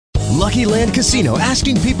Lucky Land Casino,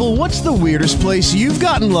 asking people, what's the weirdest place you've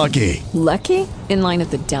gotten lucky? Lucky? In line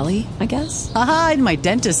at the deli, I guess? Aha, in my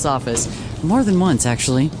dentist's office. More than once,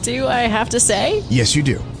 actually. Do I have to say? Yes, you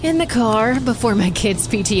do. In the car before my kids'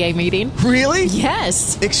 PTA meeting. Really?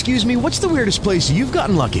 Yes. Excuse me, what's the weirdest place you've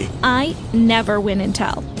gotten lucky? I never win and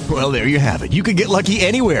tell. Well, there you have it. You can get lucky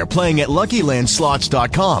anywhere, playing at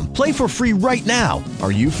LuckyLandSlots.com. Play for free right now.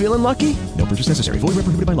 Are you feeling lucky? No purchase necessary. Void where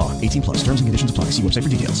prohibited by law. 18 plus. Terms and conditions apply. See website for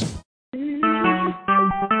details.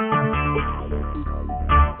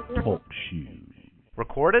 Talk shoes.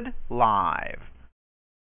 Recorded live.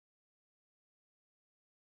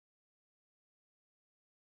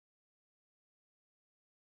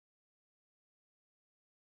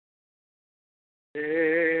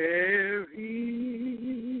 There is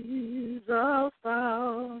a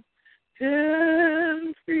fountain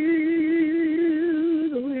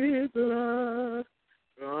filled with blood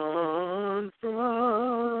drawn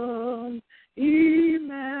from Emmanuel's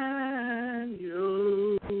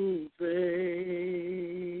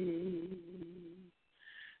veins,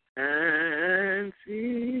 and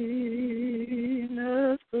sinners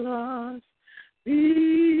lost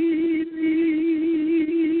beneath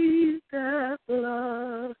that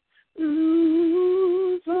blood,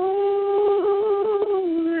 lose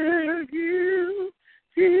all their guilty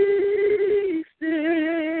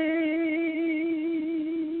stains,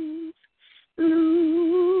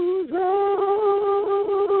 lose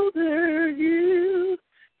all their guilty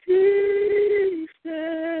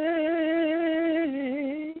stains,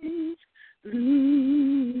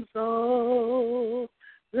 lose all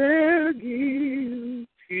their guilty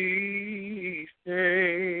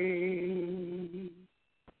stains,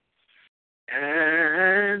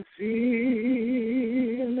 and sinners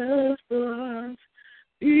plunge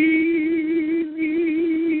beneath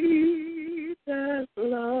that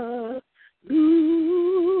blood,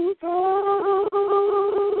 lose all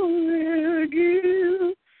their guilty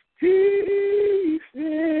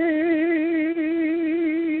stains.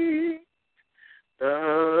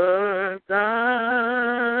 The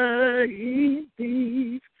dying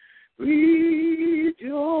thief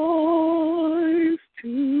rejoice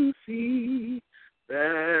to see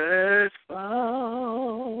that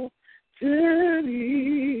fountain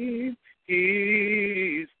in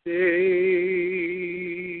his day,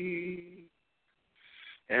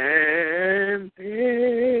 and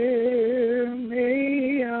there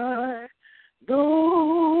may I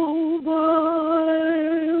go wild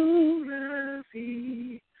as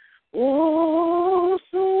he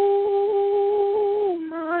also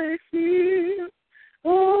my fear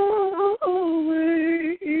away,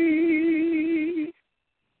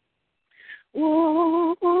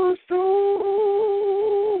 also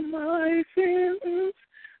my sins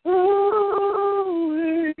away,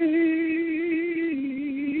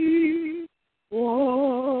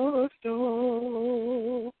 washed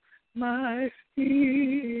all my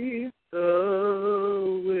fear away,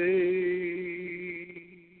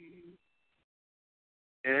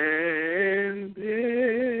 and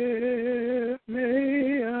there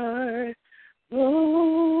may I go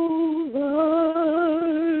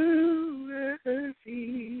as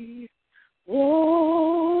he washed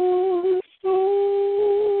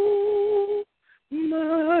all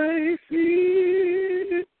my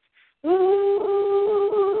fears away.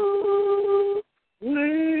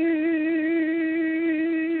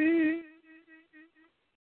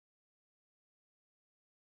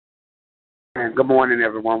 And good morning,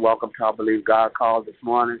 everyone. Welcome to I Believe God Call this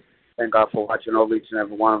morning. Thank God for watching over each and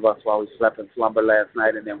every one of us while we slept in slumber last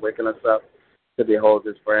night and then waking us up to behold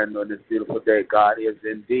this brand new and this beautiful day. God is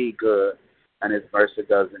indeed good, and His mercy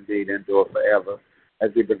does indeed endure forever.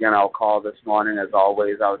 As we begin our call this morning, as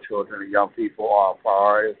always, our children and young people are our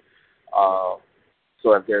priority.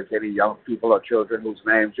 So if there's any young people or children whose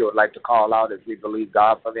names you would like to call out as we believe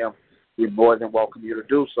God for them, we more than welcome you to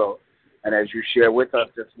do so. And as you share with us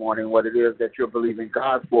this morning what it is that you're believing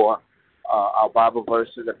God for, our Bible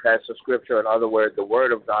verses, a passage of Scripture, in other words, the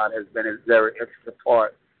Word of God has been a very intricate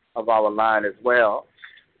part of our line as well.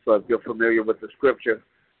 So if you're familiar with the Scripture,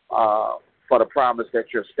 for the promise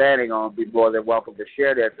that you're standing on, be more than welcome to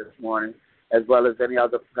share that this morning, as well as any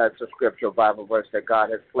other passage of Scripture or Bible verse that God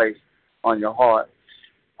has placed on your heart.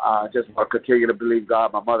 Just want to continue to believe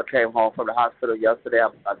God. My mother came home from the hospital yesterday.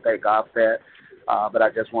 I thank God for that. But I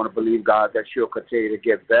just want to believe, God, that she'll continue to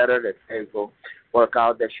get better, that things will work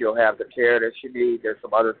out, that she'll have the care that she needs. There's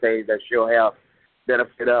some other things that she'll have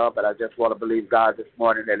benefit of, but I just want to believe, God, this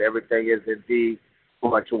morning that everything is indeed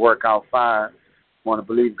going to work out fine. I want to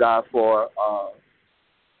believe, God, for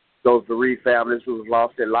those bereaved families who have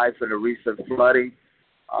lost their life in the recent flooding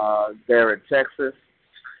there in Texas.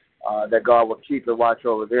 that God will keep and watch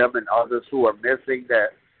over them and others who are missing, that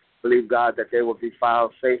believe, God, that they will be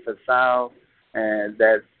found safe and sound, and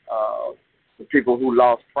that the people who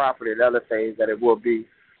lost property and other things, that it will be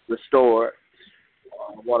restored.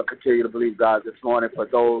 I want to continue to believe, God, this morning for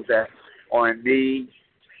those that are in need,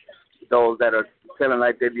 those that are feeling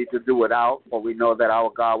like they need to do without, for we know that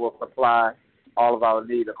our God will supply all of our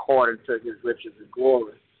need according to his riches and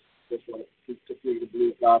glory. Just want to continue to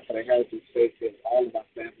believe, God, for the health and safety of all of our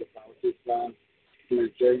families, our two sons,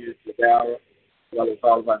 Junior, Sadara, as well as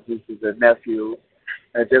all of our nieces and nephews.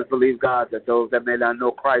 And just believe, God, that those that may not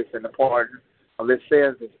know Christ and the pardon of their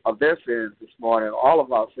sins this morning, all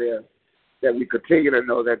of our sins, that we continue to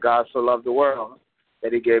know that God so loved the world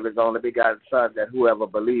that he gave his only begotten Son, that whoever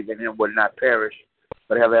believes in him would not perish,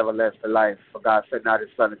 but have everlasting life. For God sent not his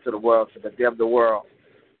Son into the world to condemn the world,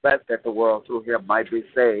 but that the world through him might be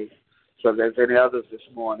saved. So if there's any others this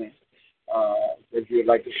morning, if you'd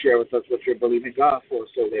like to share with us what you're believing God for,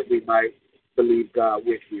 so that we might believe God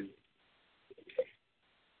with you.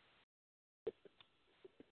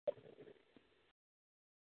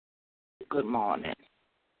 Good morning.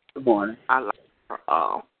 Good morning. I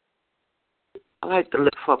like to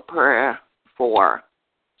lift up prayer for,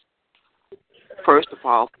 first of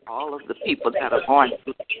all of the people that are going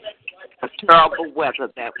through the terrible weather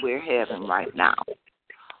that we're having right now.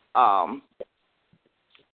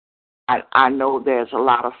 I know there's a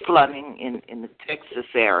lot of flooding in the Texas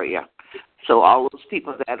area. So all those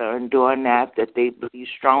people that are enduring that they believe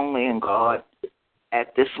strongly in God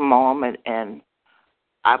at this moment, and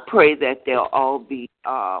I pray that they'll all be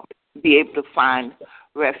able to find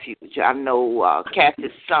refuge. I know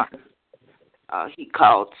Kathy's son, he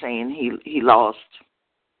called saying he lost,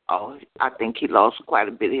 I think he lost quite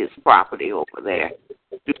a bit of his property over there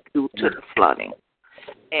due to the flooding.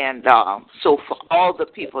 And so for all the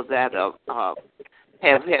people that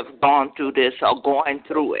have gone through this or going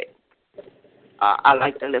through it, I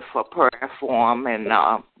like to lift for prayer for them and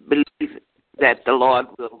believe that the Lord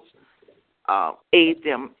will aid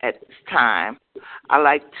them at this time. I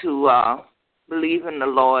like to believe in the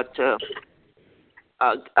Lord to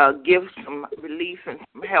give some relief and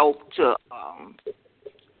some help to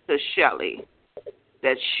Shelley,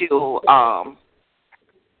 that she'll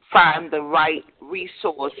find the right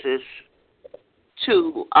resources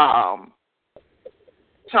to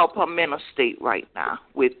help her mental state right now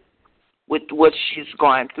with what she's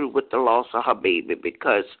going through with the loss of her baby,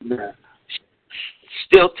 because she's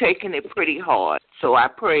still taking it pretty hard. So I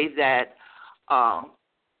pray that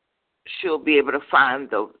she'll be able to find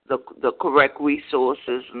the correct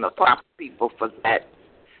resources and the proper people for that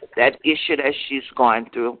issue that she's going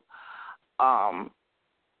through.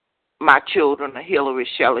 My children are Hillary,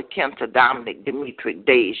 Shelley, Kenta, Dominic, Dimitri,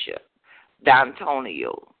 Deja,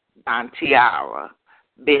 D'Antonio, Don Tiara,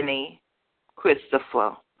 Benny,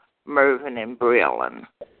 Christopher, Mervyn, and Braylon,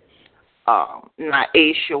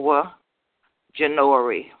 Naishua,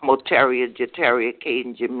 Janori, Moteria, Jeteria,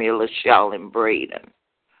 Caden, Jamila, Shell, and Braden.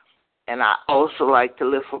 And I also like to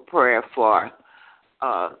lift a prayer for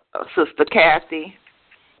Sister Kathy.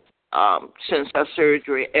 Since her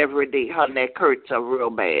surgery, every day her neck hurts her real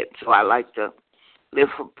bad. So I like to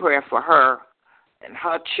lift a prayer for her and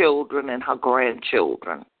her children and her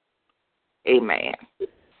grandchildren. Amen.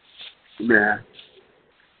 Amen.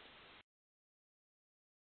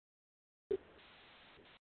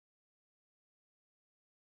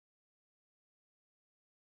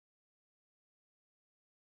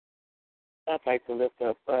 I'd like to lift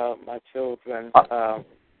up my children,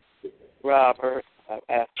 Robert. I've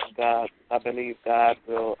asked God, I believe God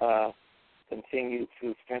will continue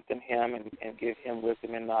to strengthen him and give him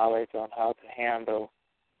wisdom and knowledge on how to handle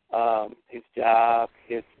his job,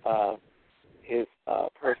 his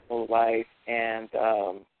personal life, and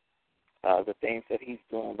the things that he's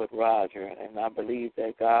doing with Roger. And I believe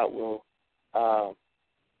that God will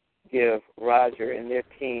give Roger and their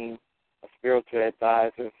team a spiritual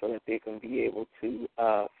advisor so that they can be able to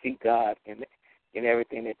seek God in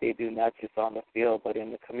everything that they do, not just on the field, but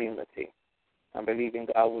in the community. I'm believing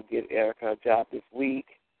God will give Erica a job this week.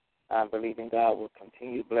 I'm believing God will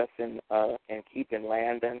continue blessing and keeping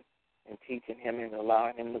Landon and teaching him and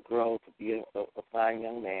allowing him to grow to be a fine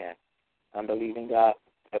young man. I'm believing God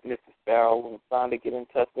that Mr. Sparrow will finally get in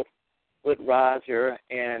touch with Roger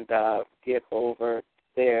and get over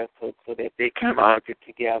there so that they can argue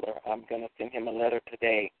together. I'm going to send him a letter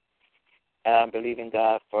today. I'm believing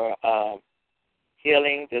God for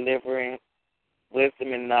healing, delivering,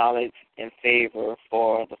 wisdom and knowledge and favor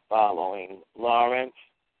for the following: Lawrence,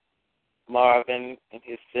 Marvin and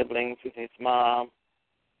his siblings and his mom,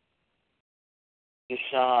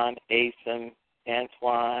 Deshaun, Asen,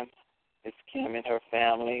 Antoine, Miss Kim and her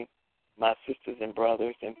family, my sisters and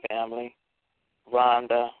brothers and family,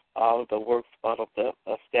 Rhonda, all of the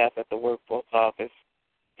staff at the workforce office,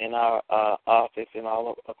 in our office and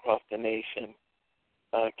all across the nation,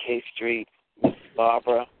 K Street, Miss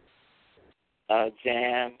Barbara,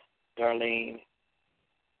 Jan, Darlene,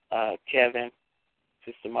 Kevin,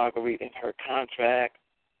 Sister Marguerite and her contract,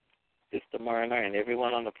 Sister Myrna, and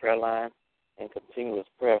everyone on the prayer line, and continuous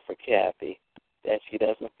prayer for Kathy, that she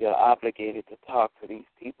doesn't feel obligated to talk to these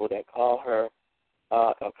people that call her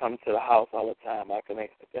or come to the house all the time. I can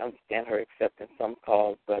understand her accepting some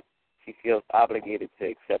calls, but she feels obligated to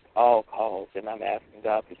accept all calls, and I'm asking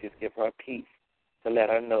God to just give her a peace, to let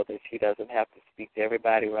her know that she doesn't have to speak to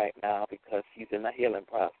everybody right now because she's in a healing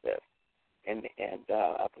process. And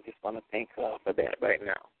I just want to thank her for that right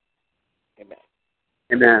now. Amen.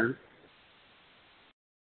 Amen.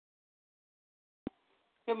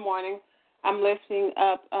 Good morning. I'm lifting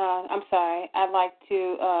up, I'd like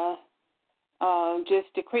to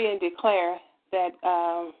just decree and declare that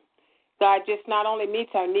God just not only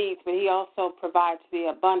meets our needs, but he also provides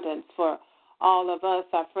the abundance for all of us,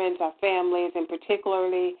 our friends, our families, and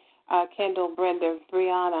particularly Kendall, Brenda,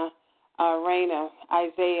 Brianna, Raina,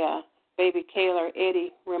 Isaiah, baby Kayla,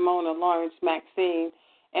 Eddie, Ramona, Lawrence, Maxine,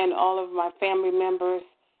 and all of my family members.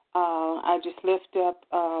 I just lift up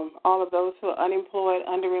all of those who are unemployed,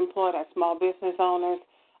 underemployed, our small business owners,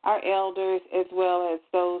 our elders, as well as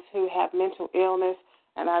those who have mental illness.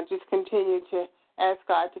 And I just continue to ask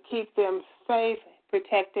God to keep them safe,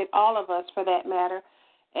 protected, all of us for that matter,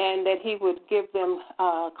 and that he would give them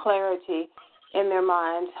clarity in their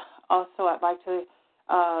minds. Also, I'd like to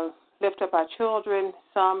lift up our children.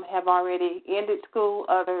 Some have already ended school.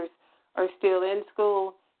 Others are still in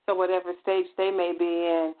school. So whatever stage they may be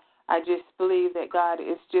in, I just believe that God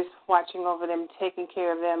is just watching over them, taking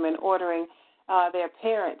care of them, and ordering their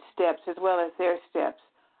parents' steps as well as their steps.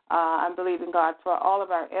 I believe in God for all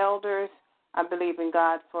of our elders. I believe in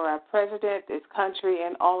God for our president, this country,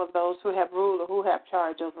 and all of those who have rule or who have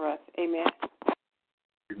charge over us. Amen.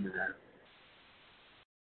 Amen.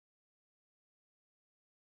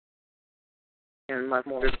 And my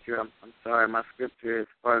scripture is,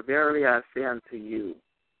 for verily I say unto you,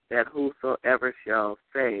 that whosoever shall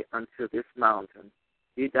say unto this mountain,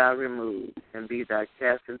 be thou removed, and be thou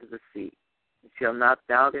cast into the sea, and shall not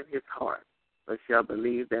doubt in his heart, but shall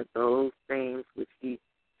believe that those things which he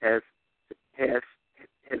has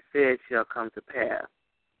said shall come to pass,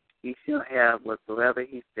 he shall have whatsoever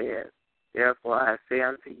he says. Therefore I say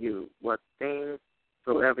unto you, what things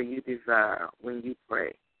soever you desire when you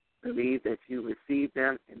pray, believe that you receive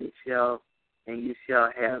them, and you shall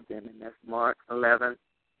have them. And that's Mark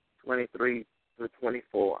 11:23 through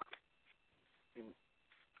 24.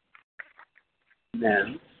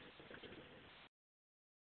 Amen.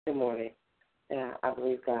 Good morning. I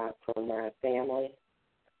believe God for my family.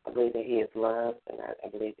 I believe that he is loved, and I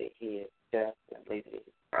believe that he is just, and I believe that he is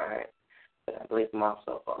kind. But I believe him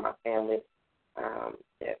also for my family,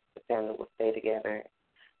 that the family will stay together.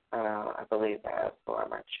 I believe that for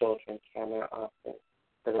my children, Cameron, Austin,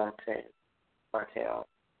 Delonte, Martell.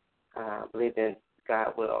 I believe that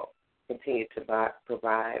God will continue to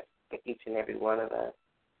provide for each and every one of us.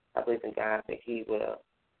 I believe in God that he will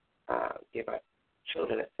give our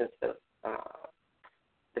children a sense of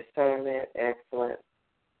discernment, excellence,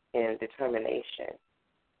 and determination.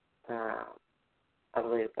 I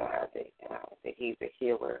believe God that he's a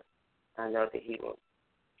healer. I know that he will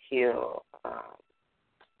heal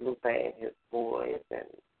Lupe and his boys,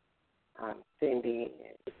 and Cindy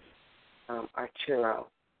and Arturo.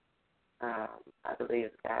 I believe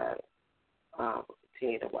God will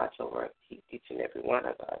continue to watch over and keep each and every one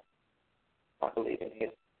of us. I believe in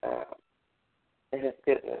his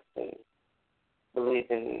goodness, and believe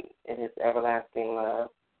in his everlasting love.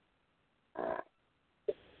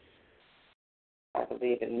 I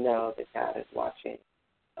believe and know that God is watching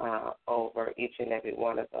over each and every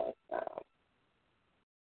one of us.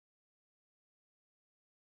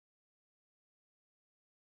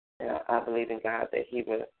 I believe in God that he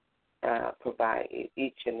will provide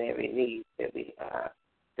each and every need that we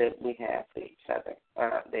have for each other,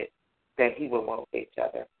 that he will want for each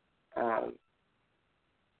other.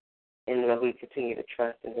 And that we continue to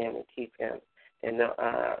trust in him and keep him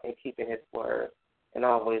and keeping his word and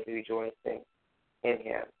always rejoicing in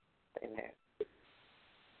him. Amen.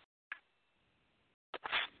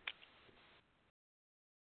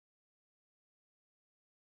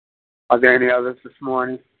 Are there any others this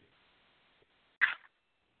morning?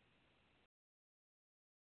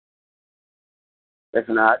 If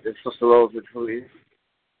not, then Sister Rose, please.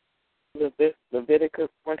 Leviticus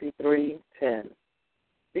 23:10.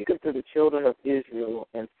 Speak unto the children of Israel,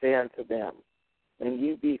 and say unto them, when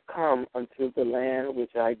ye be come unto the land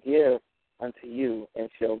which I give unto you, and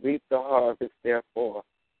shall reap the harvest therefore,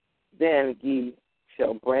 then ye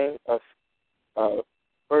shall bring a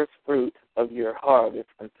first fruit of your harvest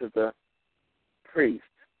unto the priest.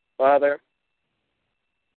 Father,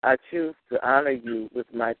 I choose to honor you with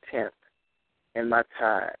my tenth and my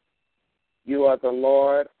tithe. You are the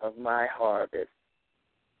Lord of my harvest.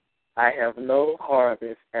 I have no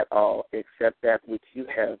harvest at all except that which you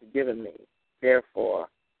have given me. Therefore,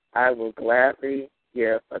 I will gladly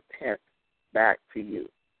give a tenth back to you.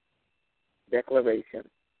 Declaration.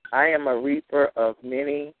 I am a reaper of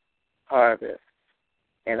many harvests,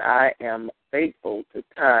 and I am faithful to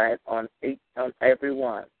tithe on every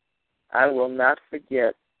one. I will not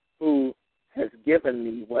forget who has given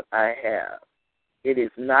me what I have. It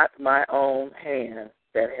is not my own hand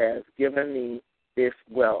that has given me this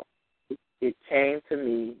wealth. It came to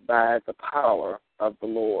me by the power of the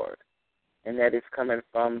Lord. And that is coming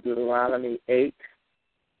from Deuteronomy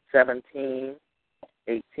 8:17,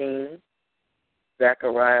 18,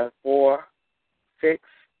 Zechariah 4:6,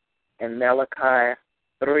 and Malachi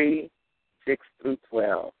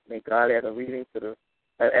 3:6-12. May God add a reading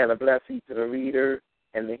add a blessing to the reader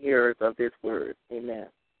and the hearers of this word. Amen.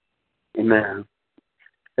 Amen.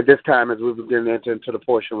 At this time, as we begin to enter into the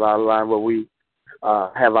portion of our line where we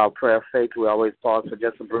have our prayer of faith, we always pause for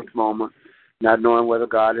just a brief moment, not knowing whether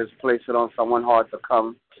God has placed it on someone's heart to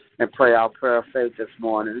come and pray our prayer of faith this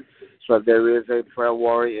morning. So if there is a prayer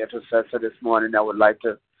warrior intercessor this morning that would like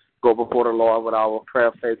to go before the Lord with our prayer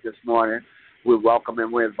of faith this morning, we welcome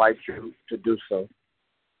and we invite you to do so.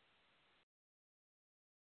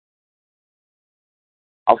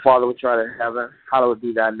 Our Father, which art in heaven, hallowed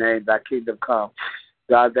be thy name, thy kingdom come.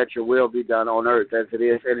 God, that your will be done on earth as it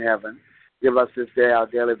is in heaven. Give us this day our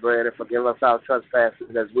daily bread, and forgive us our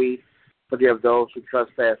trespasses as we forgive those who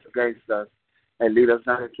trespass against us. And lead us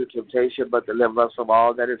not into temptation, but deliver us from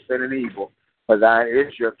all that is sin and evil. For thine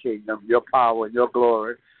is your kingdom, your power, and your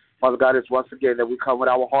glory. Father God, it's once again that we come with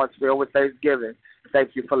our hearts filled with thanksgiving.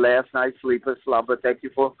 Thank you for last night's sleep and slumber. Thank you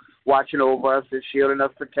for watching over us and shielding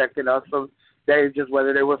us, protecting us from dangers,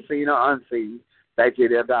 whether they were seen or unseen. Thank you,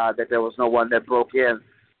 dear God, that there was no one that broke in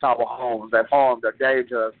to our homes, that harmed or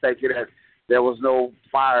dangered us. Thank you that there was no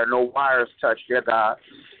fire, no wires touched, dear God.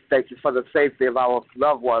 Thank you for the safety of our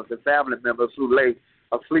loved ones and family members who lay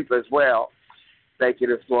asleep as well. Thank you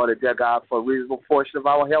this morning, dear God, for a reasonable portion of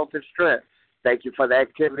our health and strength. Thank you for the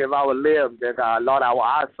activity of our limbs, dear God. Lord, our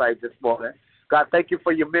eyesight this morning. God, thank you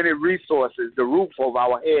for your many resources, the roof over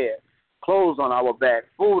our head, clothes on our back,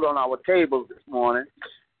 food on our tables this morning.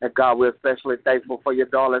 And God, we're especially thankful for your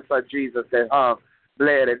darling son Jesus that hung,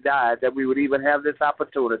 bled, and died, that we would even have this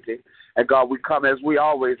opportunity. And God, we come as we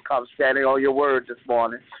always come, standing on your word this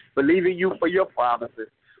morning, believing you for your promises.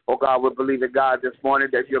 Oh God, we're believing, God, this morning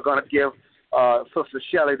that you're going to give Sister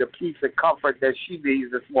Shelley the peace and comfort that she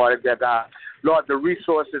needs this morning, dear God. Lord, the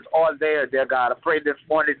resources are there, dear God. I pray this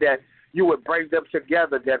morning that you would bring them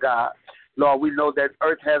together, dear God. Lord, we know that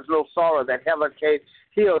earth has no sorrow, that heaven can't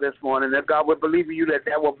heal this morning. And God, we're believing you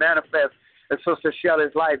that will manifest in Sister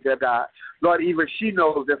Shelley's life, dear God. Lord, even she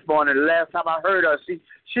knows this morning. The last time I heard her,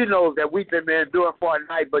 she knows that weeping may endure for a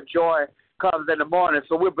night, but joy comes in the morning.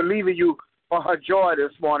 So we're believing you for her joy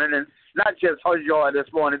this morning, and not just her joy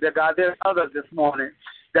this morning, dear God. There's others this morning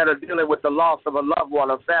that are dealing with the loss of a loved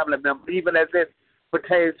one, a family member, even as it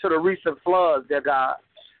pertains to the recent floods, dear God.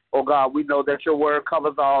 Oh, God, we know that your word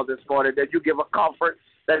covers all this morning, that you give a comfort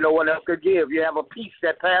that no one else could give. You have a peace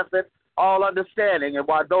that passeth all understanding. And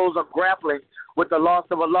while those are grappling with the loss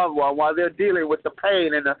of a loved one, while they're dealing with the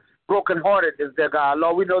pain and the brokenheartedness, dear God,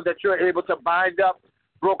 Lord, we know that you're able to bind up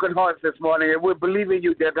broken hearts this morning. And we're believing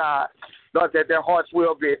you, dear God, Lord, that their hearts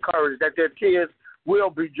will be encouraged, that their tears will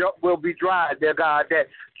be dried, dear God, that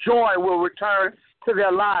joy will return to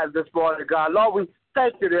their lives this morning, God. Lord, we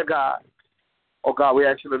thank you, dear God. Oh, God, we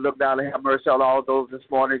ask you to look down and have mercy on all those this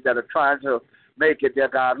morning that are trying to make it, dear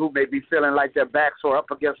God, who may be feeling like their backs are up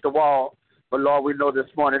against the wall. But, Lord, we know this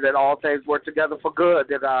morning that all things work together for good,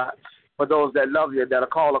 dear God, for those that love you, that are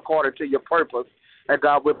called according to your purpose. And,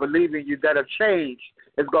 God, we're believing you that a change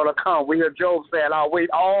is going to come. We hear Job saying, I'll wait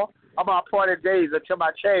all of my appointed days until my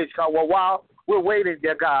change comes. Well, while we're waiting,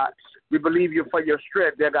 dear God, we believe you for your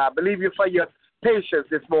strength, dear God. Believe you for your patience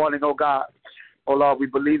this morning, oh, God. Oh, Lord, we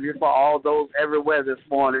believe you for all those everywhere this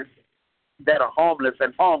morning that are homeless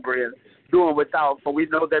and hungry and doing without. For we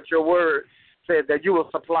know that your word said that you will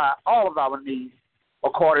supply all of our needs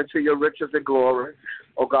according to your riches and glory.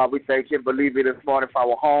 Oh, God, we thank you and believe you this morning for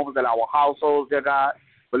our homes and our households, dear God.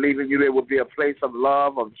 Believing you there will be a place of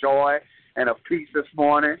love, of joy, and of peace this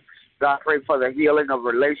morning. God, pray for the healing of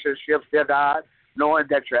relationships, dear God, knowing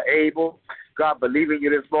that you're able. God, believing you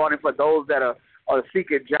this morning for those that are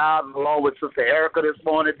seeking jobs, along with Sister Erica this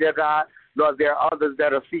morning, dear God. Lord, there are others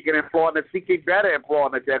that are seeking employment, seeking better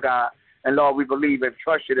employment, dear God. And, Lord, we believe and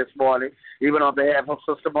trust you this morning, even on behalf of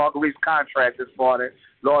Sister Marguerite's contract this morning.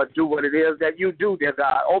 Lord, do what it is that you do, dear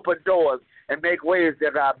God. Open doors and make ways,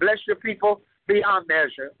 dear God. Bless your people beyond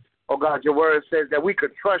measure. Oh, God, your word says that we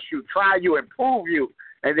could trust you, try you, and prove you,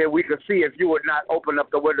 and then we could see if you would not open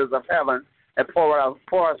up the windows of heaven and pour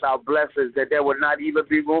us out blessings that there would not even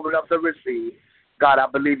be room enough to receive. God, I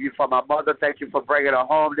believe you for my mother. Thank you for bringing her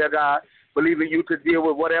home, dear God. Believing you to deal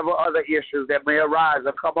with whatever other issues that may arise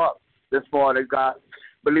or come up this morning, God.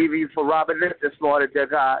 Believing you for Robinette this morning, dear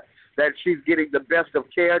God, that she's getting the best of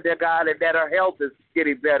care, dear God, and that her health is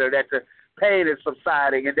getting better, that the pain is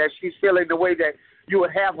subsiding, and that she's feeling the way that you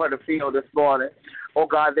would have her to feel this morning. Oh,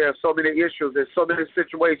 God, there are so many issues, there's so many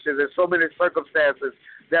situations, there's so many circumstances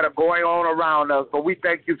that are going on around us, but we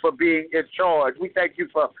thank you for being in charge. We thank you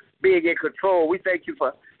for being in control. We thank you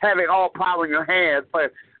for having all power in your hands, for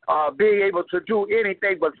being able to do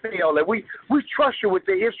anything but fail. And we trust you with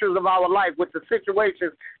the issues of our life, with the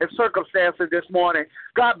situations and circumstances this morning.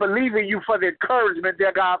 God, believing you for the encouragement,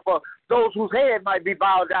 dear God, for those whose head might be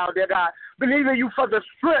bowed down, dear God. Believing you for the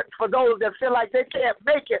strength for those that feel like they can't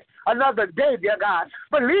make it another day, dear God.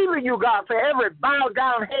 Believing you, God, for every bowed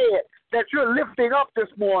down head that you're lifting up this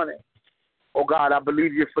morning. Oh, God, I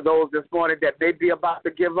believe you for those this morning that may be about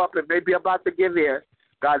to give up and may be about to give in.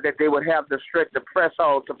 God, that they would have the strength to press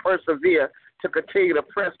on, to persevere, to continue to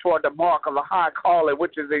press toward the mark of a high calling,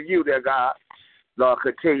 which is in you, dear God. Lord,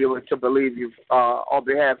 continue to believe you on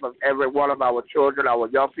behalf of every one of our children, our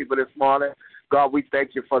young people this morning. God, we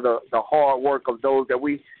thank you for the hard work of those that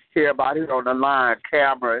we hear about here on the line,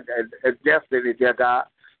 Cameron and Destiny, dear God.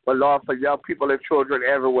 But, Lord, for young people and children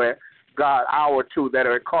everywhere, God, our two that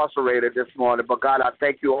are incarcerated this morning. But, God, I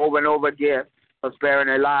thank you over and over again for sparing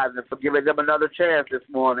their lives and for giving them another chance this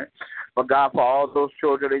morning. But, God, for all those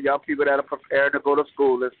children and young people that are preparing to go to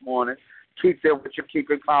school this morning, keep them with your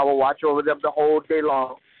keeping power. Watch over them the whole day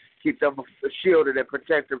long. Keep them shielded and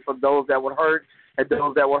protected from those that would hurt and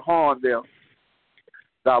those that would harm them.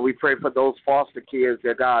 God, we pray for those foster kids,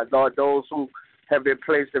 dear God. Lord, those who have been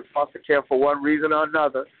placed in foster care for one reason or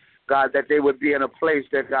another, God, that they would be in a place,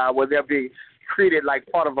 dear God, where they'll be treated like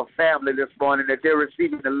part of a family this morning, that they're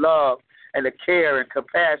receiving the love and the care and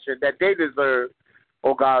compassion that they deserve.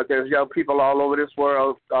 Oh, God, there's young people all over this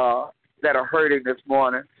world that are hurting this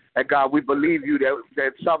morning. And, God, we believe you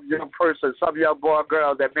that some young person, some young boy or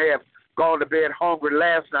girl that may have gone to bed hungry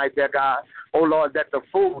last night, dear God, oh, Lord, that the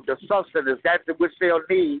food, the sustenance, that which they'll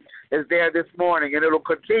need is there this morning, and it'll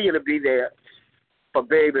continue to be there for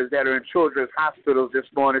babies that are in children's hospitals this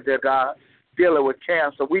morning, dear God, dealing with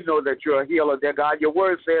cancer. We know that you're a healer, dear God. Your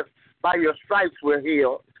word says, by your stripes we're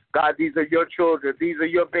healed. God, these are your children. These are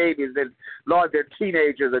your babies. And, Lord, they're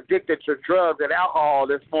teenagers addicted to drugs and alcohol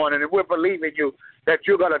this morning. And we're believing you that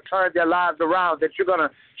you're going to turn their lives around, that you're going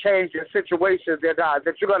to change their situations, dear God,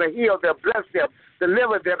 that you're going to heal them, bless them,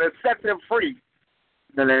 deliver them, and set them free.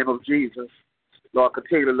 In the name of Jesus. Lord,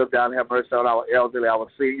 continue to look down and have mercy on our elderly, our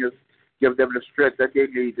seniors. Give them the strength that they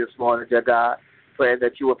need this morning, dear God. Praying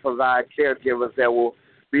that you will provide caregivers that will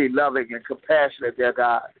be loving and compassionate, dear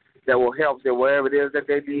God, that will help them wherever it is that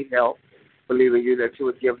they need help. Believing you that you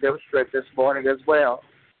would give them strength this morning as well.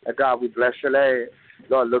 And, God, we bless your name.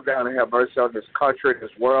 Lord, look down and have mercy on this country,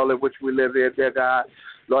 this world in which we live in, dear God.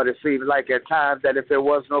 Lord, it seems like at times that if there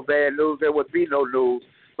was no bad news, there would be no news.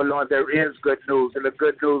 But, Lord, there is good news, and the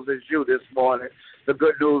good news is you this morning. The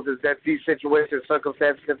good news is that these situations,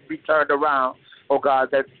 circumstances can be turned around. Oh, God,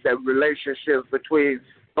 that relationships between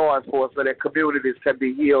law enforcement and communities can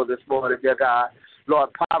be healed this morning, dear God. Lord,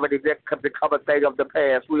 poverty that can become a thing of the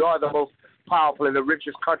past. We are the most powerful and the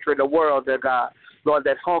richest country in the world, dear God. Lord,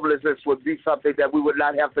 that homelessness would be something that we would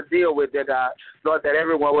not have to deal with, dear God. Lord, that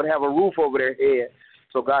everyone would have a roof over their head.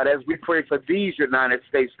 So, God, as we pray for these United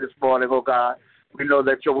States this morning, oh, God, we know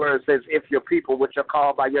that your word says, if your people, which are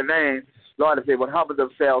called by your name, Lord, if they would humble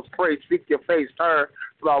themselves, pray, seek your face, turn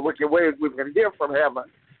from our wicked ways, we can hear from heaven.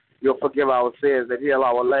 You'll forgive our sins and heal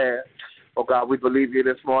our land. Oh, God, we believe you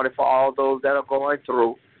this morning for all those that are going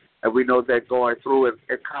through. And we know that going through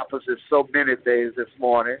encompasses so many things this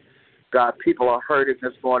morning. God, people are hurting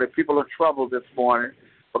this morning. People are troubled this morning.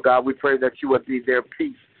 But, God, we pray that you would be their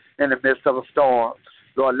peace in the midst of a storm.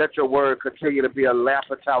 Lord, let your word continue to be a lamp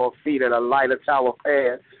unto our feet and a light unto our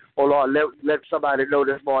path. Oh, Lord, let somebody know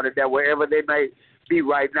this morning that wherever they may be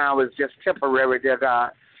right now is just temporary, dear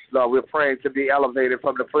God. Lord, we're praying to be elevated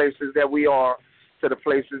from the places that we are to the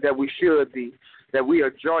places that we should be, that we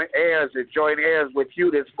are joint heirs with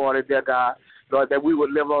you this morning, dear God. Lord, that we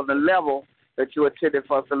would live on the level that you intended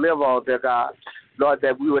for us to live on, dear God. Lord,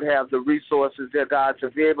 that we would have the resources, dear God, to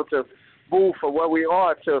be able to move from where we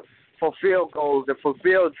are to fulfill goals and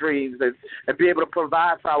fulfill dreams and be able to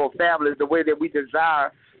provide for our families the way that we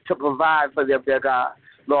desire to provide for them, dear God.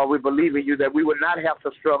 Lord, we believe in you that we would not have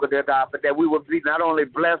to struggle, dear God, but that we would be not only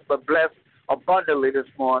blessed, but blessed abundantly this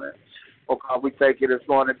morning. Oh, God, we thank you this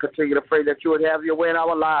morning. Continue to pray that you would have your way in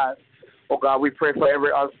our lives. Oh, God, we pray for every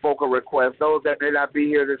unspoken request, those that may not be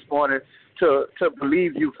here this morning to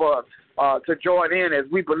believe you for to join in as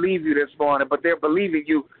we believe you this morning, but they're believing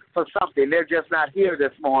you for something. They're just not here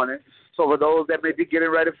this morning. So for those that may be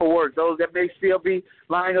getting ready for work, those that may still be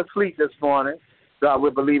lying asleep this morning, God,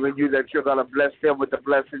 we believe in you that you're going to bless them with the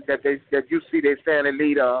blessings that you see they stand in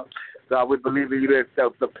need of. God, we believe in you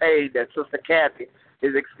that the pain that Sister Kathy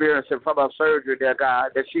is experiencing from her surgery, dear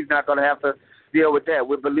God, that she's not going to have to deal with that.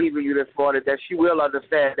 We believe in you this morning that she will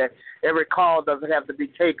understand that every call doesn't have to be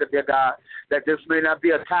taken, dear God, that this may not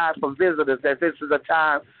be a time for visitors, that this is a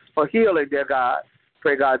time for healing, dear God.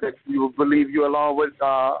 Pray, God, that we will believe you along with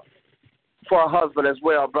for her husband as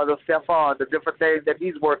well, Brother Stefan, the different things that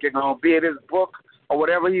he's working on, be it his book or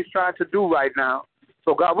whatever he's trying to do right now.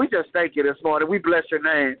 So, God, we just thank you this morning. We bless your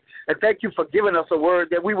name. And thank you for giving us a word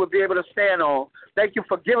that we would be able to stand on. Thank you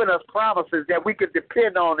for giving us promises that we could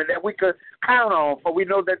depend on and that we could count on. For we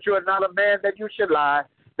know that you are not a man that you should lie,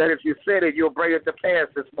 that if you said it, you'll bring it to pass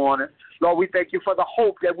this morning. Lord, we thank you for the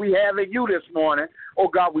hope that we have in you this morning. Oh,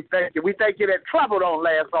 God, we thank you. We thank you that trouble don't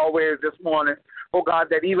last always this morning. Oh, God,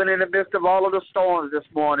 that even in the midst of all of the storms this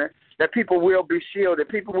morning, that people will be shielded,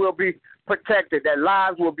 people will be protected, that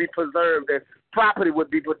lives will be preserved, that property would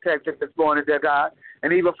be protected this morning, dear God.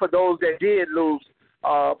 And even for those that did lose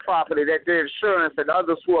property, that their insurance and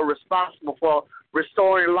others who are responsible for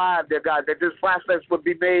restoring lives, dear God, that this process would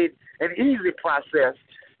be made an easy process.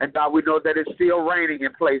 And, God, we know that it's still raining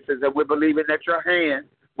in places, and we're believing that your hand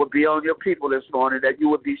would be on your people this morning, that you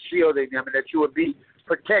would be shielding them and that you would be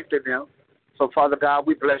protecting them. So, Father God,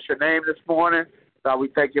 we bless your name this morning. God, we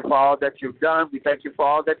thank you for all that you've done. We thank you for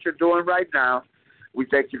all that you're doing right now. We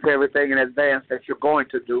thank you for everything in advance that you're going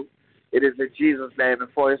to do. It is in Jesus' name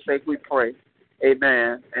and for his sake we pray.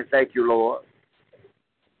 Amen. And thank you, Lord.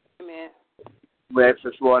 Amen. We ask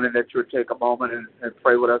this morning that you'll take a moment and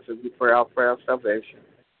pray with us as we pray our prayer of salvation.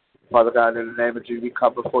 Father God, in the name of Jesus, we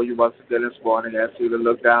come before you once again this morning and ask you to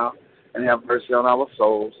look down and have mercy on our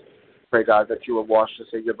souls. Pray, God, that you will wash us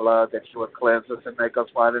in your blood, that you will cleanse us and make us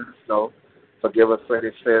white in the snow. Forgive us for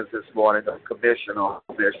any sins this morning of commission or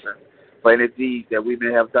omission, for any deed that we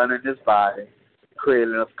may have done in this body,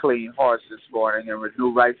 creating us clean hearts this morning and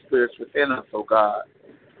renew right spirits within us, oh God.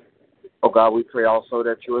 Oh God, we pray also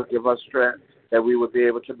that you will give us strength, that we will be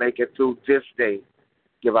able to make it through this day.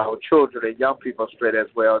 Give our children and young people strength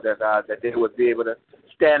as well, that God, that they would be able to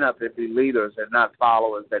stand up and be leaders and not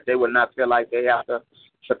followers, that they would not feel like they have to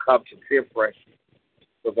succumb to peer pressure.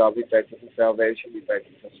 So God, we thank you for salvation. We thank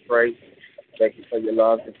you for strength. Thank you for your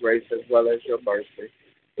love and grace as well as your mercy.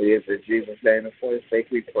 It is in Jesus' name and for his sake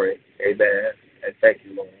we pray. Amen. And thank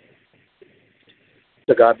you, Lord.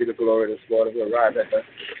 To God be the glory this morning. We arrive at the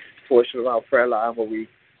portion of our prayer line where we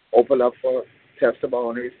open up for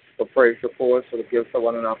testimonies, for praise reports, so to give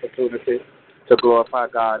someone an opportunity to glorify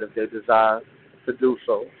God if they desire to do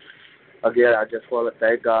so. Again, I just want to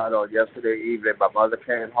thank God. On yesterday evening, my mother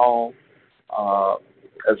came home.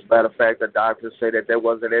 As a matter of fact, the doctors said that there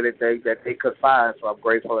wasn't anything that they could find, so I'm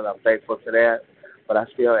grateful and I'm thankful to that. But I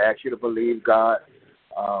still ask you to believe God,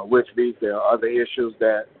 which means there are other issues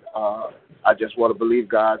that I just want to believe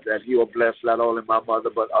God that he will bless not only my mother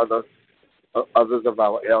but others of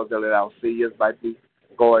our elderly and our seniors might be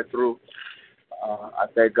going through. I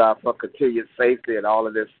thank God for continued safety in all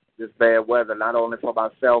of this bad weather, not only for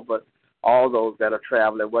myself but all those that are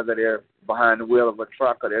traveling, whether they're behind the wheel of a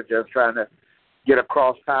truck or they're just trying to get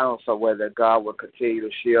across town somewhere, that God will continue to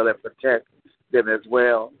shield and protect them as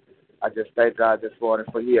well. I just thank God this morning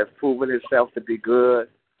for he has proven himself to be good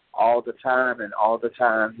all the time, and all the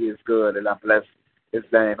time he is good, and I bless his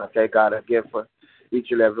name. I thank God again for each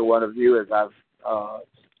and every one of you as I've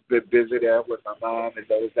been busy there with my mom and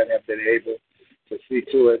those that have been able to see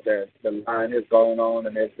to it that the line is going on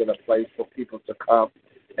and there's been a place for people to come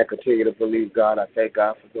and continue to believe God. I thank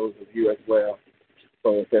God for those of you as well.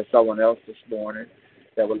 So if there's someone else this morning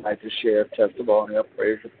that would like to share a testimony or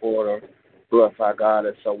praise report or glorify God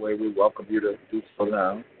in some way, we welcome you to do so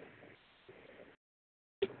now.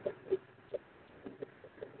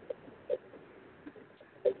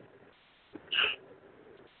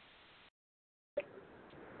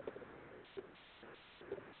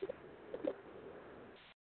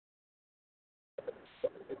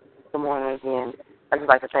 Good morning again. I'd just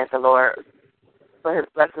like to thank the Lord for his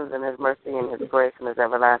blessings and his mercy and his grace and his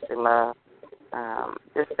everlasting love.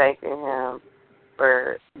 Just thanking him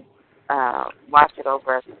for watching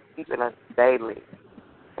over us, keeping us daily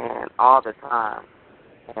and all the time,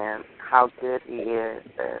 and how good he is.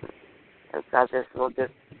 And so I just want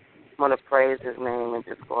to praise his name and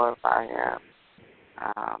just glorify him.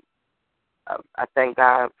 I thank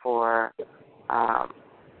God for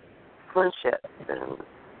friendships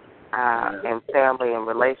and family and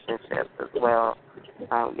relationships as well.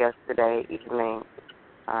 Yesterday evening,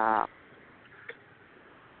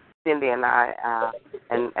 Cindy and I,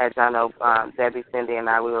 and as y'all know, Debbie, Cindy, and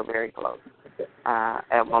I, we were very close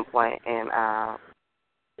at one point, and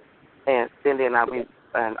Cindy and I,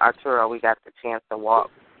 and Arturo, we got the chance to walk.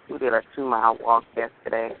 We did a 2-mile walk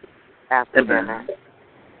yesterday after dinner,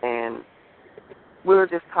 and we were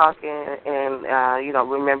just talking and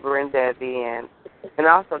remembering Debbie, and it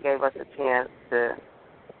also gave us a chance to,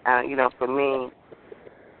 for me,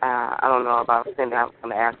 I don't know about Cindy, I'm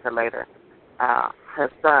going to ask her later. Her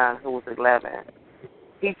son, who was 11,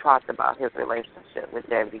 he talked about his relationship with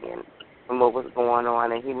Debbie and what was going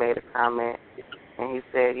on, and he made a comment, and he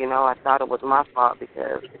said, I thought it was my fault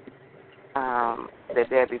because that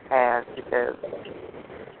Debbie passed because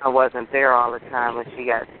I wasn't there all the time when she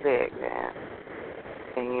got sick,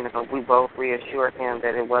 and we both reassured him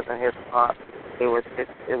that it wasn't his fault. It was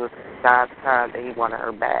God's time that he wanted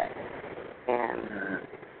her back, and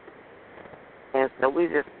so we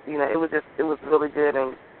just, it was really good.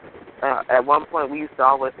 And at one point we used to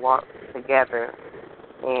always walk together,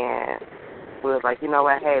 and we were like,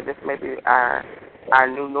 what, hey, this may be our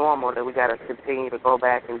new normal, that we got to continue to go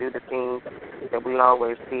back and do the things that we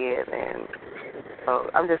always did. And so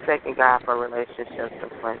I'm just thanking God for relationships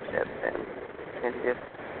and friendships, and just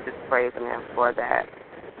praising him for that.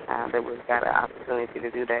 That we've got an opportunity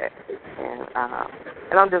to do that.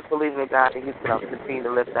 And I'm just believing in God that he's going to continue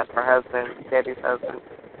to lift up her husband, Debbie's husband,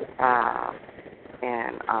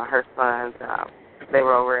 and her sons. They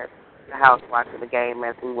were over at the house watching the game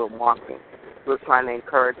as we were walking. We were trying to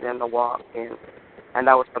encourage them to walk, and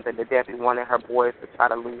that was something that Debbie wanted her boys to try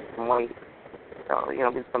to lose some weight. So,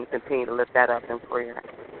 we're just going to continue to lift that up in prayer.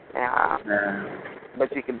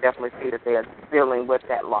 But you can definitely see that they are dealing with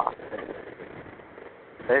that loss.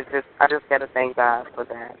 I just got to thank God for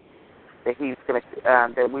that he's going to,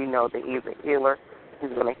 that we know that he's a healer.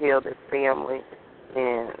 He's going to heal this family,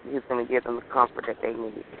 and he's going to give them the comfort that they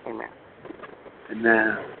need. Amen.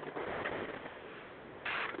 Amen.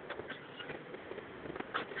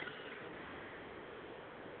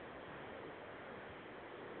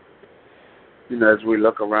 As we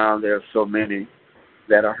look around, there are so many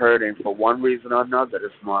that are hurting for one reason or another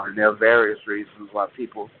this morning. There are various reasons why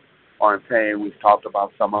people are in pain. We've talked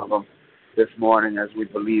about some of them this morning as we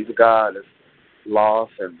believe God. It's loss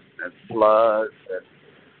and floods and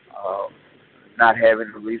not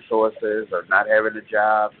having the resources or not having a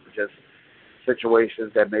job, just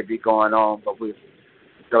situations that may be going on. But we're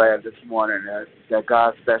glad this morning that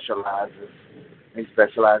God specializes. He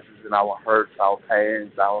specializes in our hurts, our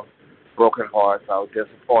pains, our broken hearts, our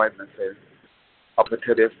disappointments. And up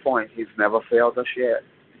until this point, he's never failed us yet.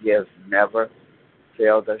 He has never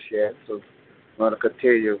failed us yet. So we're going to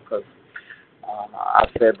continue because I've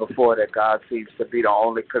said before that God seems to be the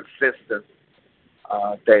only consistent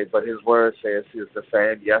thing, but his word says he's the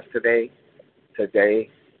same yesterday, today,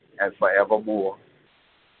 and forevermore.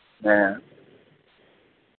 Man.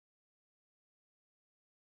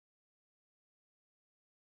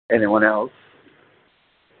 Anyone else?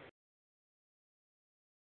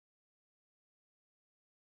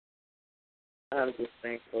 I'm just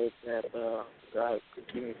thankful that God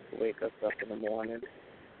continues to wake us up in the morning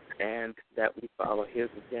and that we follow his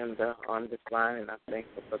agenda on this line, and I'm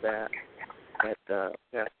thankful for that Pastor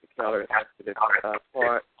Keller has to this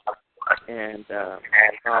part and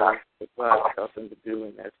follow what God tells him to do,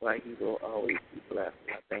 and that's why he will always be blessed.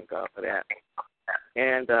 And I thank God for that.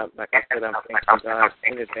 And like I said, I'm thanking God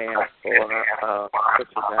in advance for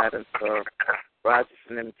such a guidance for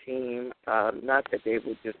Rogerson and the team, not that they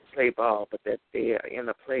will just play ball, but that they are in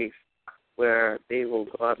a place where they will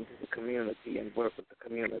go out into the community and work with the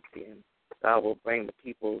community, and God will bring the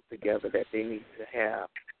people together that they need to have.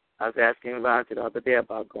 I was asking Roger the other day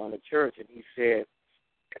about going to church, and he said,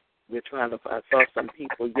 I saw some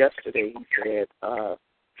people yesterday, he said,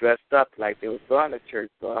 dressed up like they was going to church,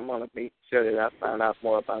 so I'm going to make sure that I find out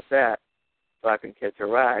more about that so I can catch a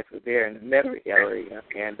ride, because they're in the Metairie area,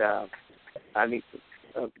 and I need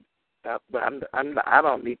to, but I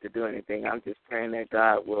don't need to do anything. I'm just praying that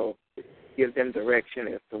God will give them direction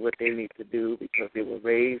as to what they need to do, because they were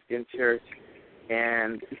raised in church,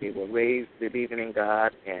 and they were raised believing in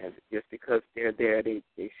God, and just because they're there, they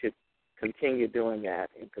should continue doing that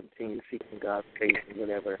and continue seeking God's face in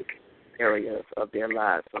whatever areas of their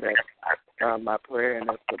lives. So that's my prayer, and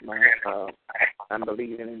that's what I'm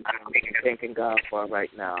believing and thanking God for right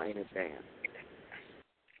now in advance.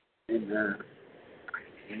 Amen.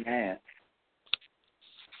 Amen.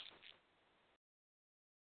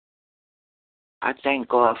 I thank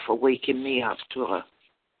God for waking me up to a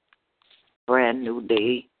brand new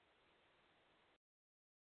day.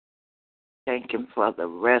 Thank Him for the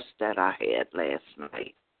rest that I had last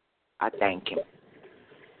night. I thank Him.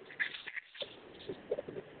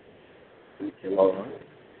 Thank you, Lord.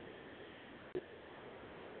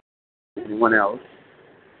 Anyone else?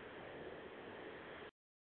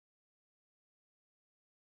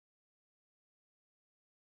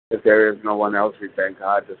 If there is no one else, we thank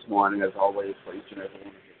God this morning, as always, for each and every one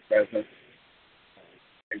of His presence.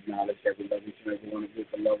 Acknowledge that we love each and every one of you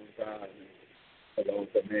with the love of God. And for those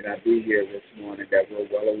that may not be here this morning, that we're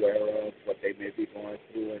well aware of what they may be going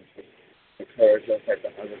through, and to encourage us at the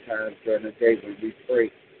other times during the day when we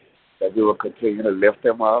pray, that we will continue to lift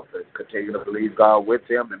them up and continue to believe God with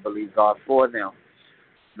them and believe God for them,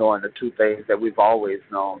 knowing the two things that we've always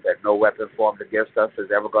known, that no weapon formed against us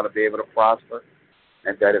is ever going to be able to prosper,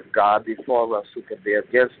 and that if God be for us, who can be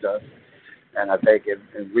against us? And I think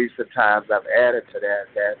in recent times I've added to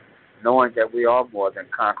that knowing that we are more than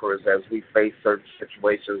conquerors as we face certain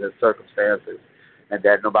situations and circumstances, and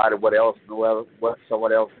that no matter what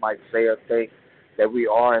someone else might say or think, that we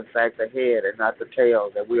are in fact the head and not the tail,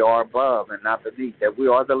 that we are above and not beneath, that we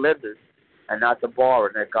are the lenders and not the borrower,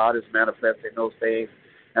 and that God is manifesting those things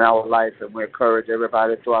in our life. And we encourage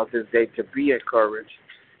everybody throughout this day to be encouraged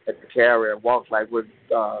and to carry and walk like we're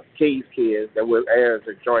King's kids, that we're heirs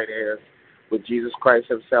and joint heirs with Jesus Christ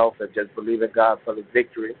Himself, and just believe in God for the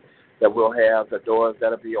victory that we'll have, the doors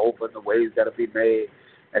that'll be open, the ways that'll be made,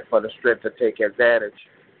 and for the strength to take advantage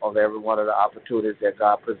of every one of the opportunities that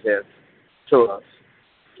God presents to us.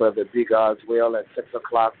 So if it be God's will, at 6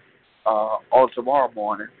 o'clock on tomorrow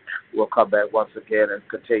morning, we'll come back once again and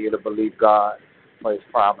continue to believe God for His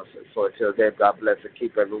promises. So until then, God bless and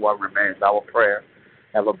keep everyone remains our prayer.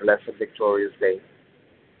 Have a blessed, victorious day.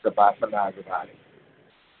 Goodbye for now, everybody.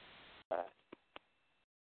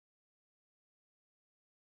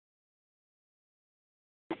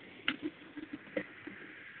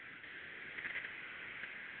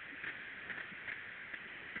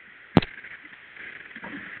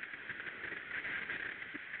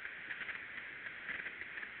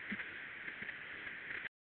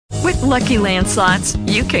 With Lucky Land Slots,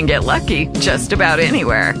 you can get lucky just about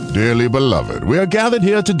anywhere. Dearly beloved, we are gathered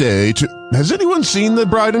here today to... Has anyone seen the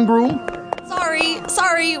bride and groom?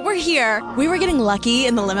 Sorry, we're here. We were getting lucky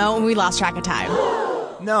in the limo and we lost track of time.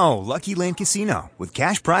 No, Lucky Land Casino, with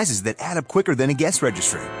cash prizes that add up quicker than a guest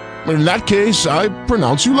registry. In that case, I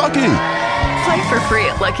pronounce you lucky. Play for free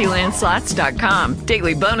at LuckyLandSlots.com.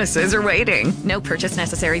 Daily bonuses are waiting. No purchase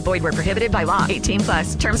necessary. Void where prohibited by law.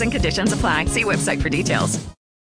 18+. Terms and conditions apply. See website for details.